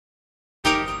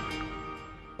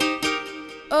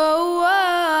Oh,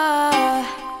 oh,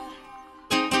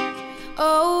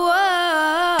 oh,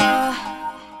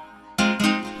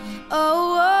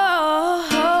 oh,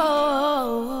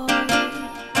 oh.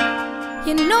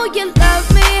 You know you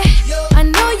love me, I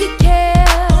know you care.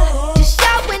 Just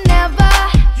shout whenever,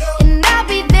 and I'll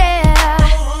be there.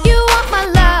 You want my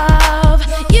love,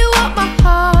 you want my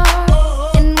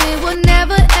heart, and we will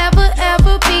never, ever,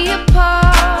 ever be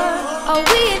apart. Are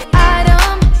we an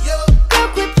item? Girl,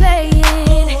 quit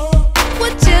playing.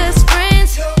 We're just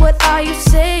friends, what are you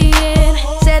saying?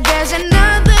 Said there's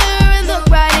another and look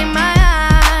right in my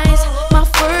eyes. My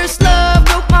first love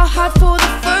broke my heart for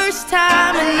the first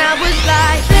time, and I was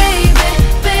like, baby,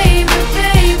 baby,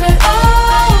 baby,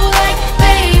 oh, like,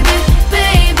 baby,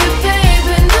 baby,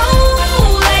 baby, no,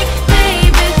 like,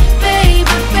 baby,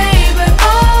 baby, baby,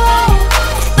 oh,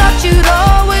 thought you'd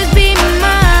always be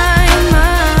mine,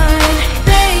 mine,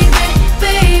 baby,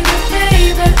 baby,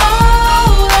 baby,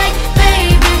 oh, like,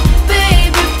 baby,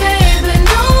 baby, baby,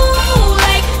 no,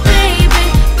 like, baby,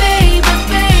 baby,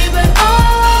 baby,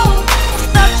 oh,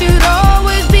 thought you'd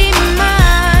always be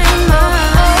mine,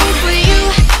 mine. For you,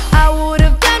 I would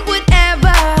have done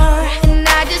whatever, and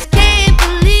I just can't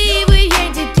believe we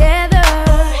ain't together.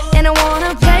 And I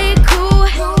wanna play it cool,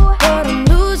 but I'm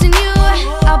losing you.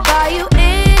 I'll buy you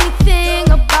anything,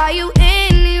 I'll buy you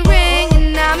any ring,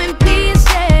 and I'm in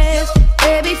pieces.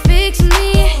 Baby, fix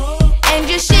me, and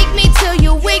just shake me till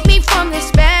you wake me from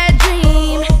this bad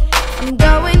dream. I'm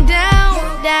going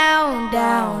down, down,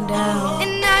 down, down,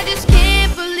 and I just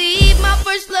can't believe my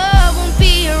first love won't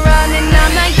be around. And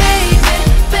I'm like, baby,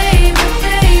 baby,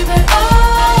 baby,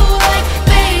 oh, like,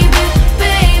 baby,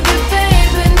 baby,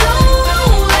 baby, no,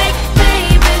 like,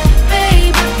 baby,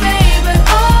 baby, baby,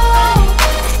 oh,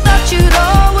 thought you'd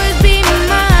always be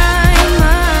mine,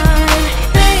 mine,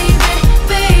 baby,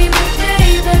 baby,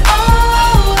 baby,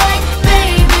 oh, like,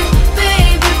 baby,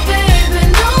 baby, baby,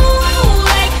 no,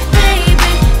 like,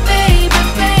 baby, baby,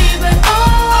 baby,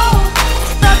 oh,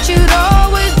 thought you'd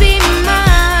always be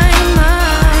mine,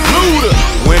 mine. Luda.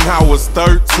 When I was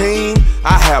 13,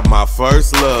 I had my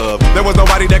first love. There was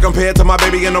nobody that compared to my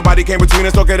baby, and nobody came between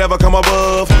us or could ever come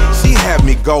above. She had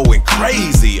me going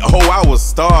crazy, oh, I was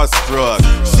starstruck.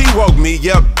 She woke me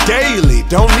up daily,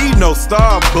 don't need no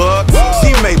Starbucks.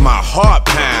 She made my heart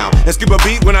pound and skip a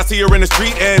beat when I see her in the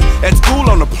street and at school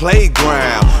on the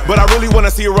playground. But I really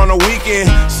wanna see her on the weekend.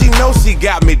 She knows she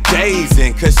got me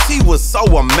dazing, cause she was so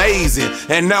amazing.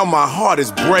 And now my heart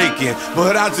is breaking,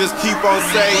 but I just keep on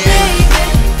saying,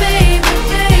 Baby,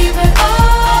 baby,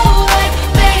 oh, like,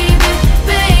 baby,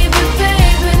 baby,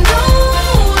 baby, no,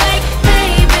 like,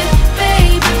 baby,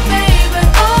 baby, baby,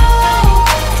 oh,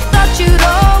 thought you'd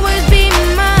always be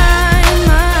mine,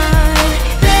 mine,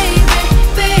 baby,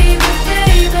 baby,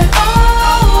 baby,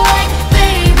 oh, like,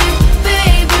 baby,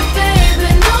 baby, baby,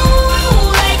 no,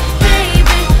 like,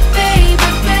 baby, baby,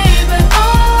 baby,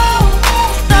 oh,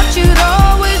 thought you'd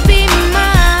always be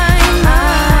mine, mine.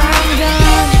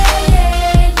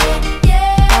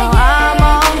 Now I'm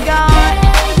all gone.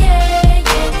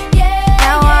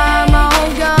 Now I'm all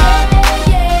gone.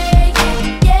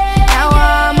 Now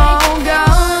I'm all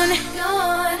gone.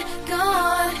 Gone,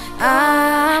 gone.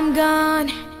 I'm gone.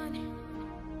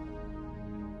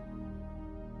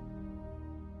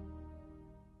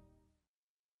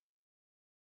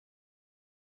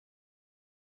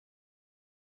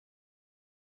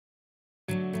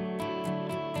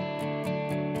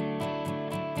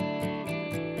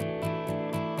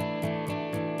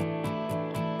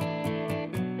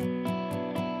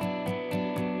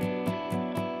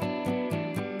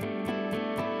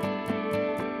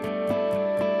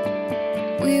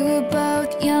 We were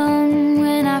both young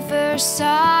when I first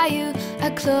saw you.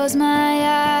 I close my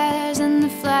eyes and the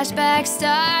flashback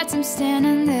starts. I'm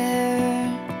standing there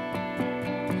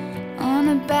on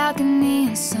a balcony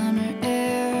in summer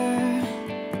air.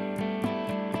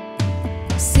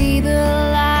 See the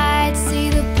lights, see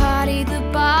the party, the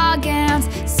ball gowns.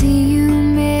 See you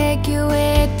make your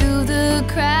way through the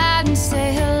crowd and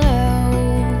say hello.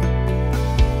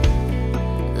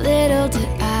 Little did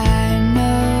I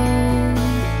know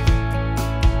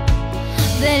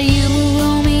that you were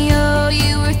Romeo,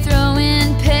 you were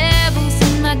throwing pebbles,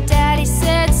 and my daddy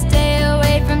said stay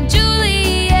away from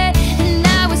Juliet, and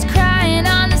I was crying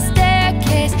on the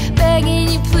staircase, begging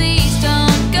you please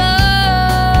don't go.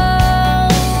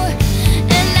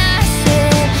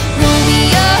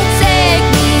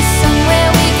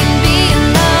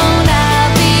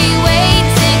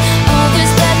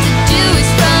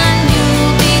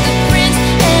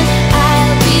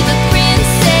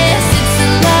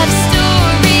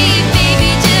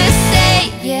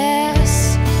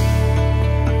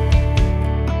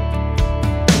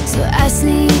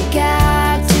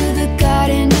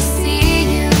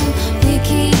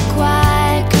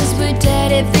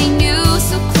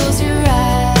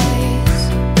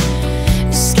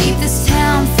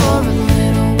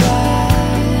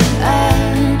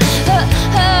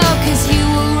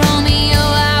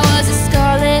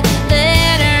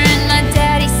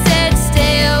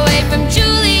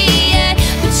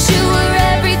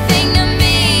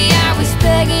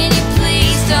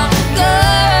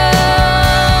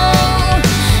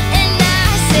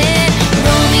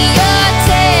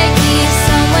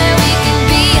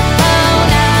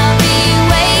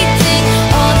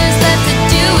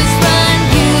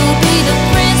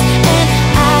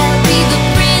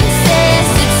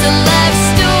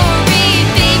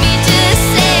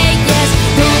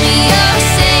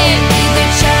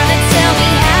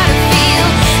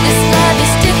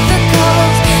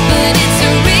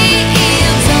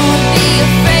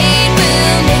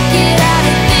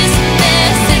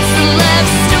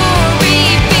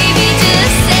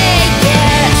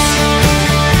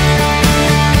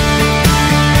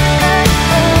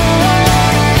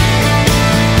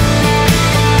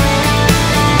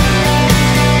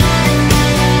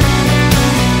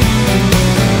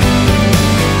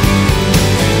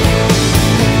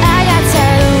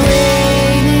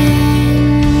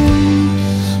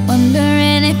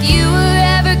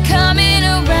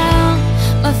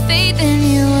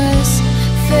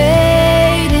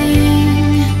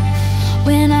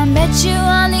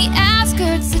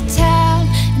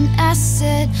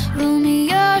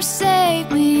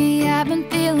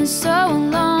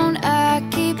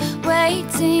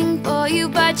 waiting for you,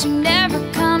 but you never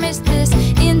come. Is this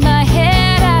in my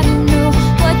head? I don't know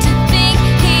what to think.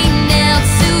 He knelt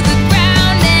to the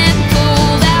ground and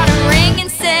pulled out a ring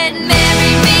and said,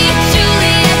 marry me,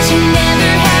 Juliet, you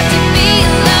never have to be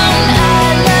alone. I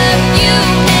love you,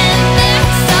 and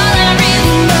that's all I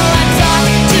really know. I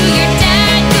talked to your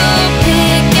dad, go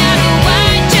pick out a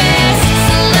white dress. It's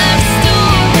a love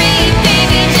story,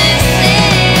 baby, just say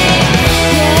yes.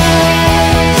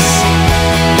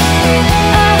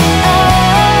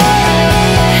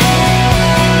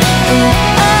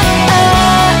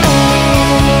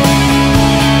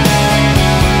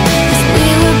 Cause we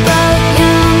were both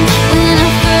young when I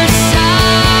first saw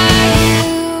you.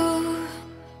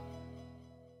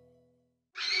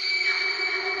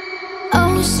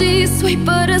 Oh, she's sweet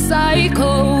but a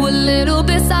psycho, a little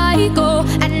bit psycho.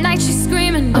 At night she's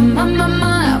screaming, I'm on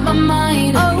my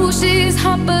mind. Oh, she's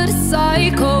hot but a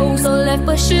psycho, so left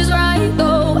but she's right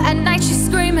though. At night she's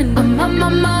screaming, I'm on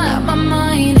my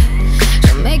mind.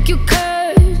 She'll make you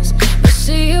curse, but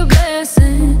she a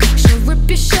blessing. She'll rip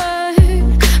your shirt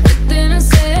within a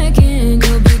second.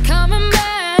 You'll be coming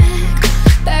back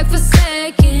for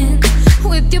seconds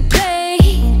with your play.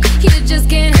 You just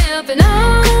can't help it,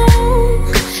 no,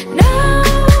 no.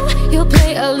 You'll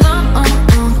play along,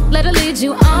 let her lead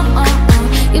you on.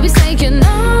 You'll be saying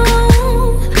no,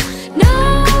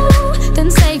 no, then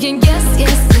saying yes,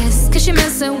 yes, yes, cause you're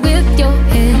messing with your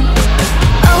head.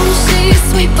 Oh, she's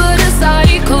sweet but a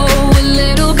psycho, a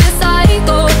little bit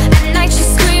psycho. At night she's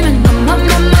screaming, I'm on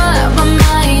my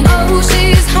mind. Oh,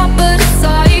 she's hot but a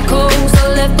psycho, so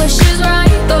left but she's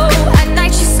right though. At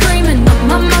night she's screaming,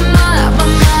 I'm on my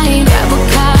mind. Grab a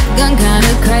cop, gun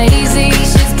kinda crazy.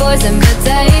 She's poison but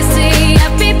tasty. Yeah,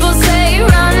 people say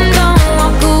run, don't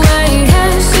walk away.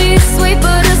 Yeah, she's sweet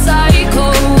but a psycho,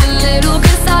 a little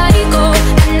bit psycho.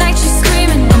 At night she's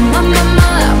screaming, I'm on my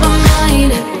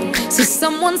mind. So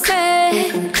someone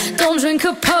said, don't drink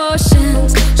her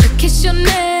potions. She'll kiss your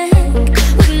neck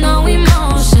with no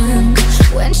emotion.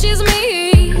 When she's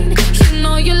mean, you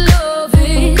know you love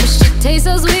it, cause she tastes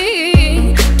so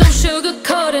sweet. Don't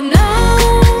sugarcoat it, no,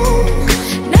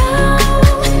 no.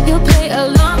 You'll play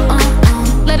along,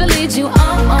 let her lead you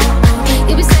on.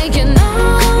 You'll be saying no,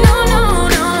 no, no,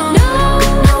 no, no,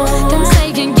 then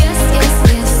saying yes, yes,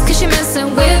 yes, cause you're messing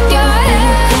with your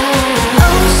head.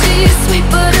 Oh, she's sweet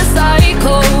but a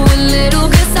psycho, a little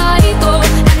bit psycho.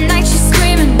 At night she's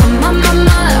screaming, I'm on my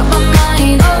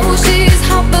mind. Oh, she's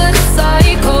hot but a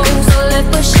psycho, so left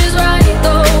but she's right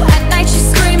though. At night she's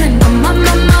screaming, I'm on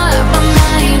my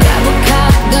mind. Grab a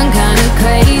cop, gun kinda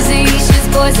crazy. She's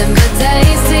poison but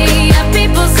tasty. Yeah,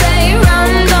 people say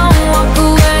run, don't walk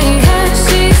away. Yeah,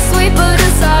 she's sweet but a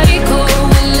psycho,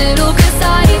 a little bit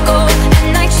psycho. At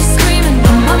night she's screaming,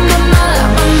 I'm on my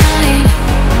mind.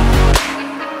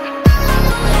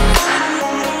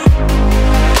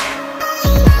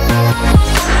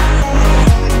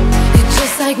 You're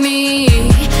just like me,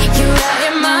 you're out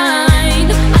your mind.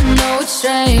 I know it's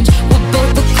strange, we're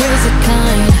both the crazy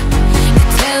kind.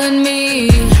 You're telling me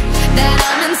that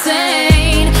I'm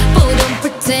insane, but don't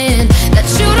pretend that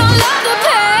you don't love the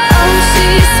pain. Oh,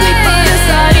 she's sweet but a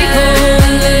psycho, a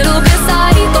little bit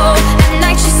psycho. At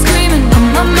night she's screaming, I'm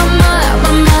on my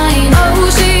mind. Oh,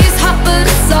 she's hot but a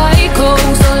psycho,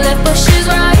 so left but she's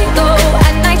right though.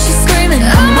 At night she's screaming,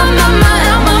 I'm on my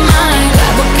mind.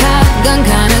 Grab a cop, gun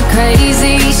kinda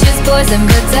crazy. She's poison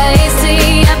but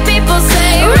tasty. Yeah, people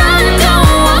say run, don't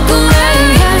walk away.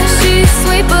 Yeah, she's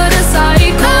sweet but a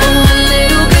psycho, a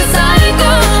little bit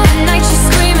psycho. At night she's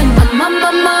screaming, I'm on my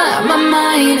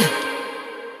mind.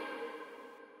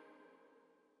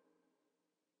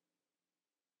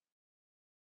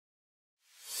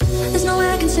 There's no way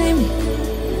I can save me.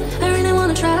 I really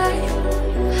wanna try,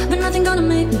 but nothing gonna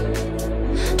make me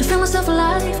to feel myself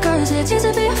alive. Cause it's easy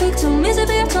to be a victim, easy to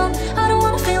be a top. I don't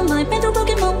wanna feel my pain through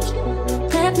broken bones.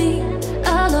 Let me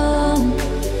alone.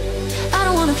 I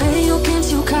don't wanna play your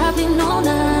games, you caught me no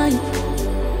night.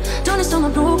 Don't install my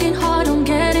broken heart, don't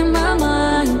get in my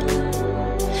mind.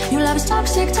 Your love is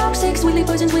toxic, toxic, sweetly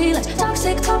poisons we like.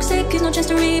 Toxic, toxic, gives no chance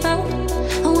to rebound.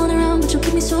 I want around, but you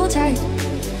keep me so tight.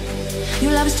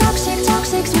 Your love is toxic,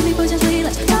 toxic, sweetly poisons we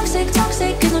like. Toxic,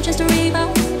 toxic, gives no chance to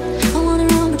rebound. I want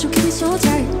around, but you keep me so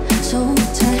tight, so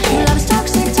tight. Your love is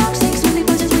toxic, toxic, sweetly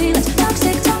poisons we like.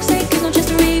 Toxic, toxic, gives no chance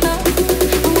to rebound.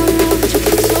 I want around, but you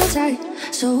keep me so tight,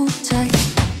 so tight.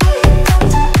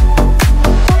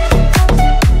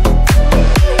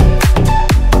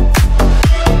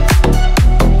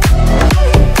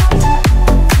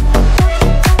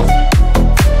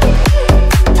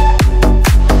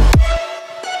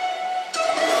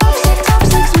 Toxic,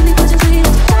 toxic, sweetly poisons we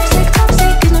like. Toxic,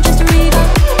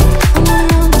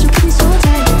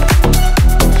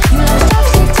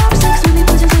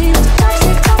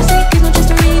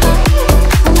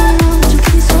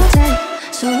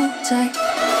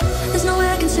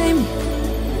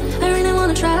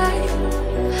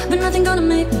 but nothing gonna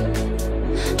make me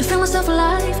to feel myself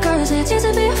alive. Cause it's easy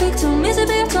to be a victim, easy to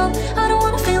be a top. I don't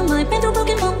wanna feel my pain through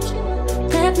broken bones.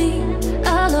 Let me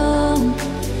alone.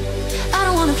 I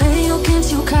don't wanna play your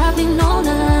games, you caught me no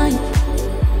line.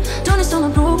 Don't install a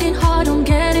broken heart, don't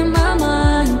get in my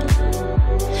mind.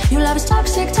 Your love is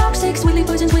toxic, toxic, sweetly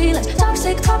poison, sweet lies.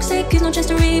 Toxic, toxic, gives no chance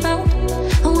to rebound.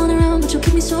 I want around, but you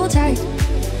keep me so tight.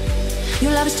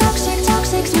 Your love is toxic,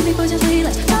 toxic, sweetly poison, sweet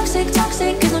lies. Toxic,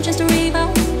 toxic,